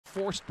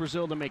forced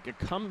Brazil to make a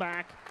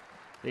comeback.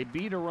 They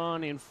beat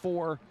Iran in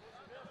 4,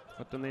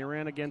 but then they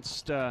ran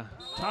against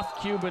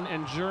tough Cuban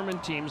and German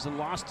teams and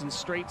lost in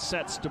straight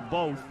sets to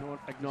both. No one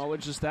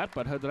acknowledges that,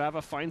 but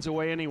Hadrava finds a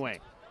way anyway.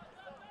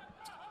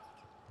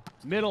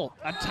 Middle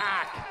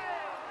attack,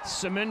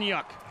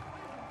 Semeniuk.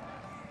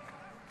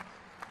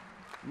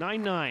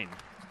 9-9.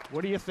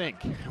 What do you think?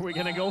 Are we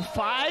gonna go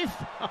 5?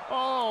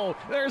 Oh,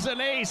 there's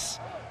an ace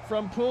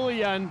from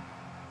Pulian.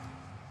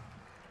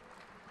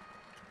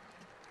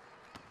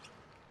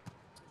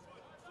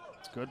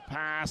 Good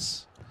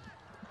pass.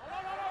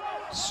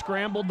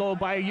 Scrambled though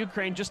by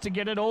Ukraine just to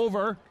get it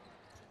over.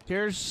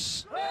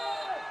 Here's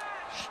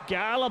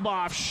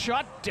Galabov,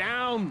 shut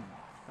down.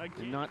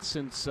 Not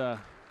since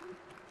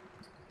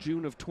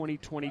June of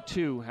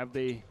 2022 have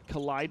they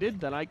collided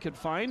that I could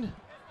find.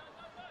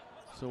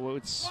 So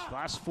it's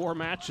last 4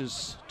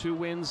 matches, 2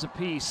 wins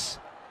apiece.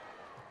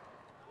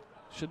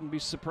 Shouldn't be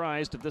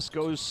surprised if this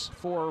goes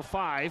 4 or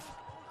 5.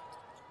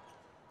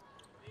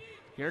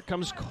 Here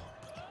comes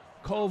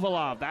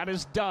Kovalov. That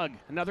is Doug.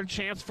 Another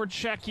chance for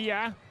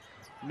Czechia.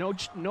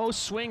 No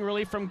swing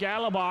really from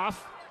Galabov.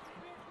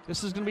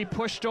 This is going to be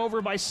pushed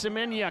over by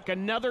Semeniuk.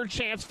 Another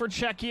chance for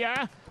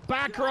Czechia.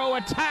 Back row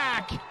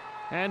attack.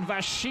 And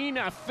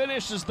Vashina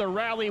finishes the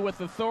rally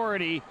with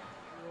authority.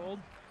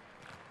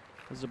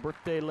 Has a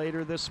birthday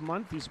later this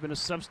month. He's been a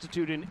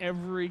substitute in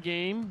every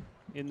game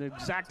in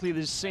exactly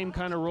the same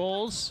kind of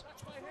roles.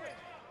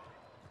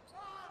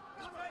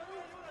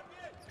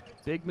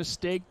 Big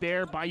mistake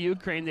there by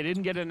Ukraine. They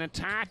didn't get an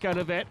attack out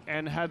of it,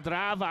 and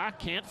Hadrava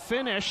can't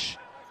finish.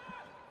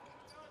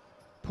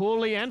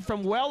 Pulian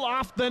from well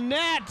off the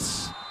net,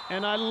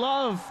 and I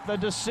love the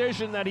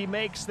decision that he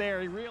makes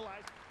there. He realized.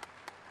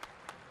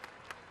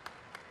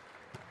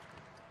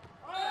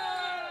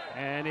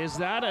 And is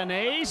that an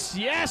ace?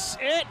 Yes,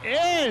 it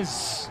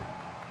is!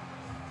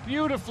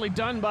 Beautifully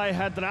done by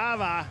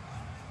Hadrava.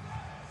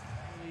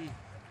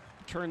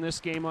 Turn this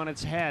game on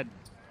its head.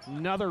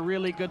 Another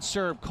really good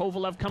serve.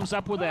 Kovalev comes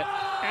up with it.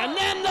 And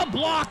then the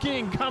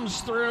blocking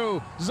comes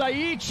through.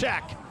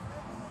 Zajíček.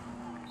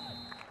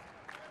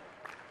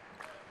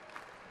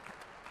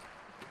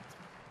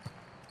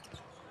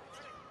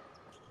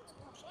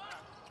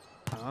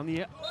 On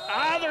the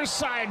other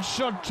side,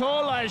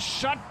 Shotola is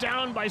shut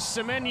down by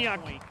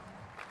Semeniuk.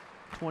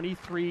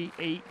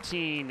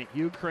 23-18.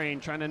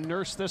 Ukraine trying to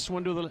nurse this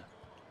one to the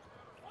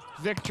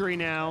victory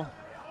now.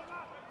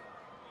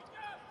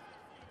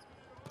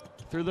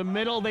 Through the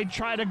middle, they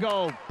try to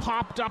go.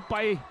 Popped up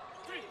by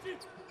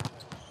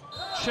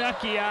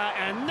Czechia,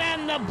 and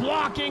then the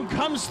blocking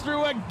comes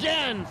through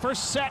again for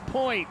set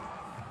point.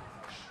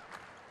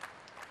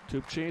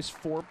 Tupche's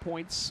 4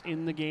 points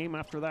in the game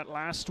after that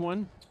last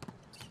one.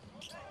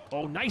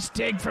 Oh, nice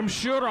dig from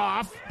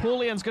Shurov.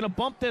 Pulian's going to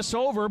bump this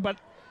over, but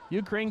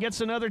Ukraine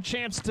gets another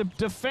chance to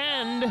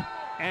defend,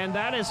 and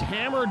that is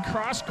hammered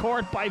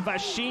cross-court by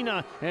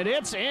Vashina, and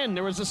it's in.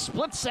 There was a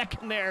split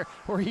second there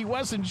where he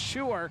wasn't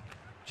sure.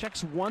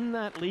 Czechs won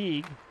that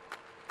league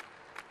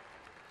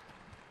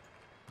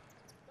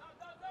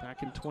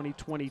back in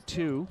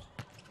 2022,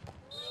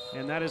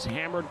 and that is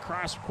hammered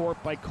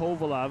cross-court by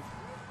Kovalev.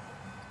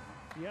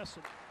 Yes.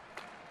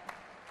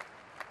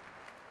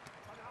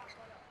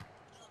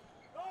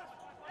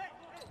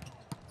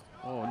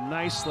 Oh,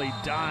 nicely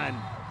done.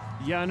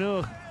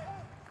 Januk.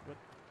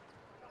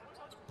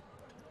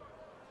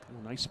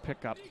 Oh, nice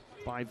pickup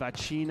by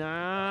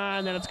Vachina,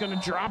 and then it's going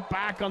to drop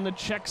back on the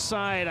Czech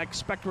side. I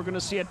expect we're going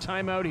to see a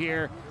timeout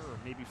here.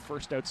 Maybe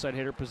first outside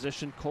hitter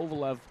position.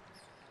 Kovalev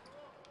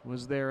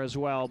was there as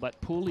well, but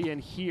Pulian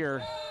here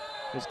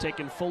has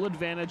taken full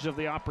advantage of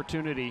the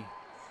opportunity,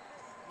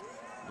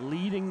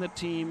 leading the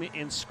team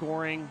in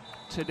scoring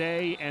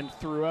today and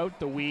throughout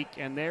the week.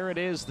 And there it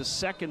is. The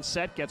second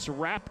set gets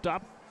wrapped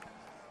up.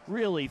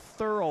 Really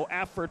thorough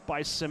effort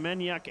by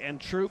Semeniuk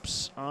and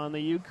troops on the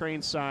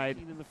Ukraine side.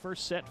 In the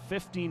first set,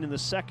 15 in the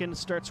second.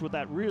 Starts with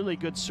that really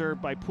good serve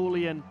by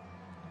Pulian.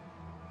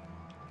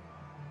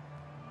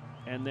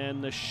 And then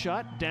the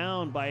shut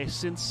down by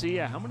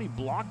CZE. How many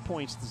block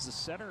points does the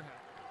setter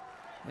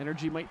have?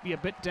 Energy might be a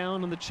bit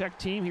down on the Czech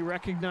team. He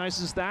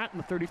recognizes that,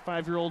 and the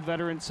 35-year-old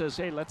veteran says,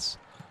 hey, let's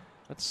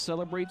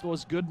celebrate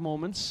those good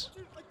moments.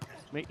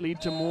 Might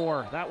lead to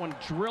more. That one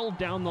drilled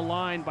down the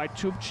line by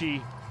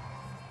Tupche.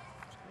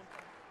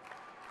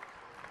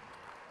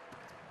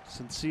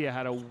 CZE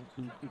had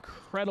an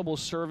incredible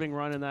serving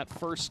run in that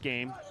first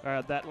game,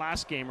 that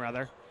last game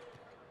rather.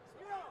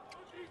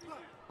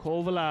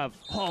 Kovalev,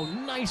 oh,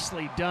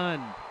 nicely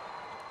done.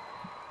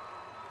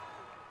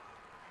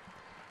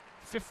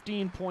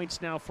 15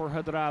 points now for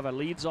Hadrava,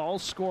 leads all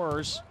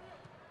scorers.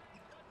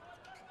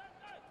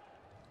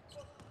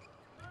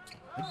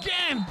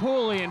 Again,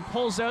 Pulian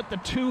pulls out the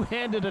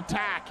two-handed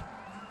attack.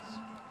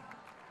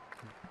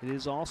 It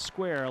is all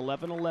square,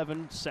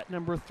 11-11, set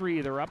number 3.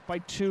 They're up by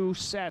 2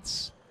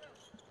 sets.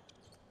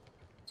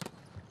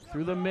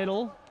 Through the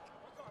middle,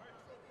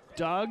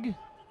 Doug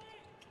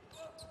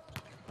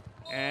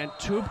and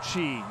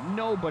Tupche.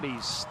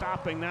 Nobody's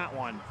stopping that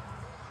one.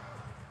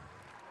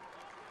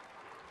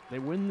 They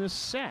win this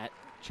set.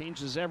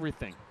 changes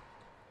everything.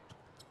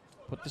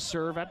 Put the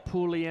serve at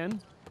Pulien,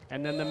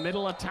 and then the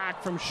middle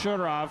attack from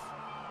Shurov.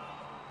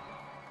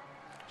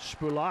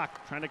 Spulak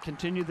trying to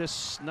continue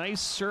this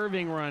nice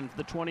serving run for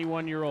the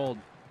 21-year-old.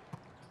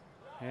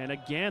 And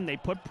again, they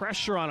put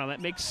pressure on him. It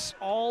makes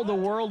all the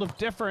world of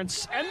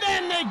difference. And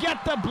then they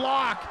get the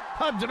block.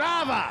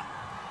 Hadrava.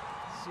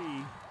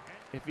 See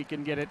if he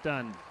can get it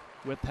done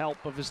with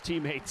help of his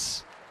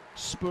teammates.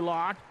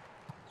 Spulak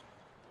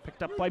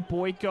picked up by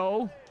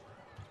Boyko.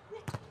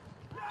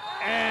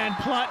 And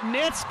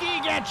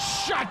Plotnitsky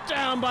gets shut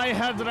down by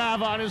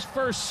Hadrava on his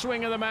first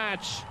swing of the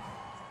match.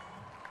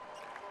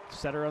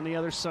 Setter on the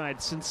other side,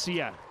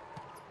 CZE.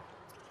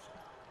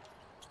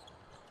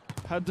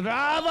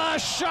 Hadrava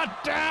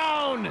shut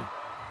down!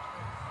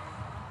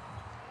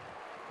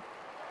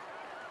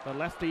 The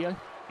lefty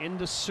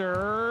into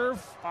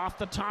serve, off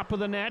the top of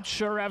the net.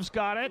 Shurev's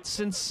got it.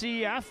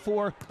 CZE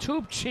for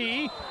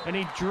Tupci, and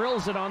he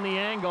drills it on the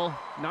angle.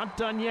 Not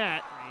done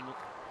yet.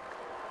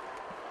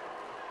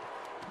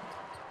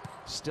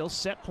 Still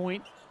set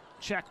point.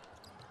 Check.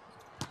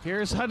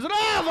 Here's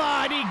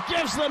Hadrava, and he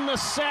gives them the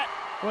set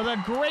with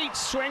a great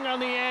swing on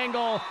the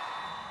angle.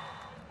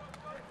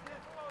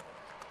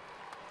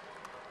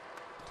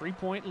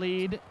 3-point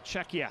lead,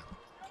 Czechia.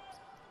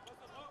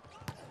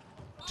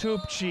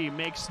 Tupci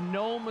makes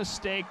no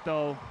mistake,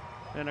 though,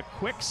 and a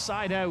quick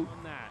side out.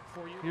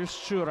 Here's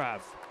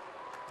Shurov.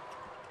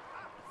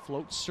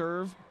 Float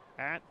serve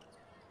at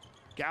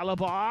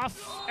Galabov,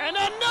 and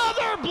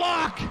another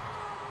block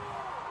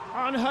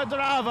on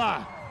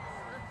Hadrava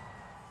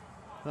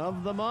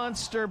of the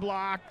monster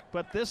block,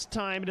 but this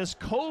time it is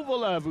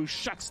Kovalev who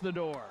shuts the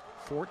door.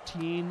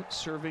 14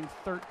 serving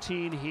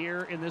 13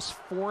 here in this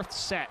fourth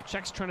set.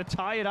 Czechs trying to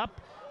tie it up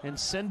and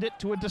send it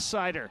to a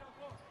decider.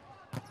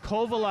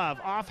 Kovalev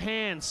off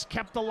hands,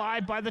 kept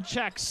alive by the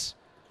Czechs.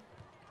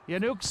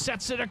 Yanuk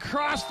sets it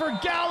across for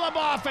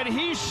Galabov, and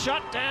he's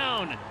shut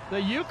down.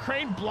 The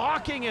Ukraine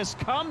blocking has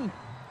come.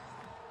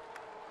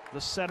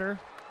 The setter,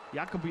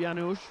 Jakub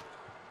Janusz.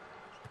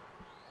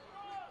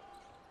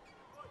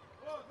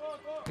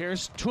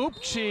 Here's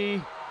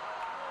Tupci,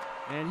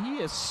 and he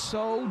is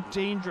so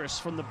dangerous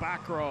from the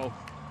back row.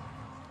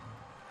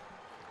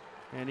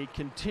 And he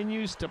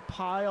continues to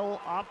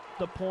pile up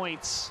the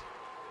points.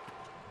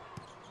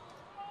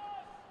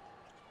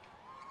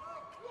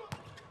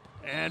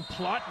 And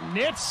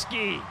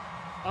Plotnitsky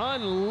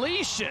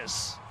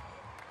unleashes.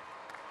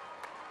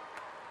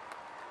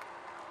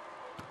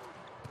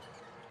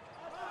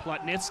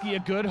 Plotnitsky, a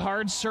good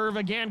hard serve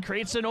again,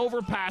 creates an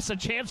overpass, a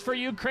chance for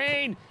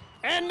Ukraine.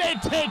 And they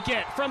take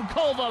it from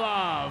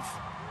Kovalev.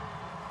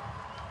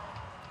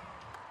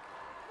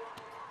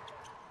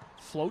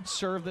 Float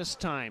serve this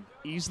time.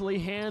 Easily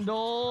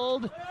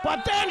handled,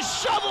 but then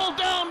shoveled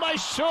down by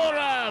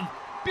Shurov.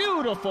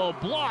 Beautiful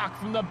block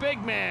from the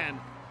big man.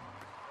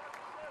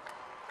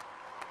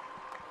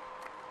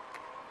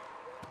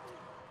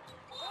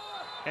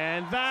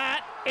 And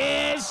that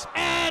is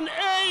an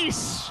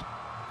ace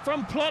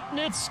from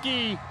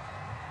Plotnitsky.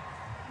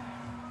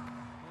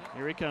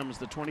 Here he comes,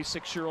 the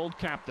 26-year-old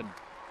captain.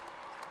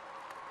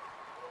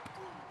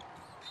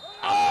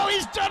 Oh,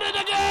 he's done it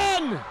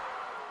again!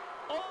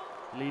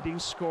 Leading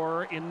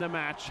scorer in the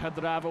match,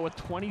 Hadrava with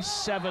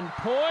 27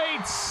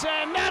 points,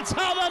 and that's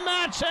how the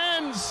match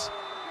ends!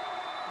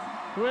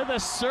 With a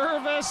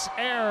service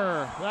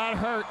error. That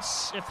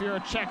hurts if you're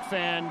a Czech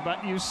fan,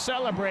 but you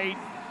celebrate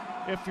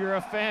if you're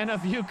a fan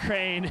of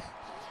Ukraine.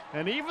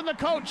 And even the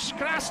coach,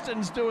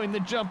 Krasten's doing the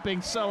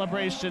jumping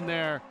celebration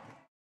there.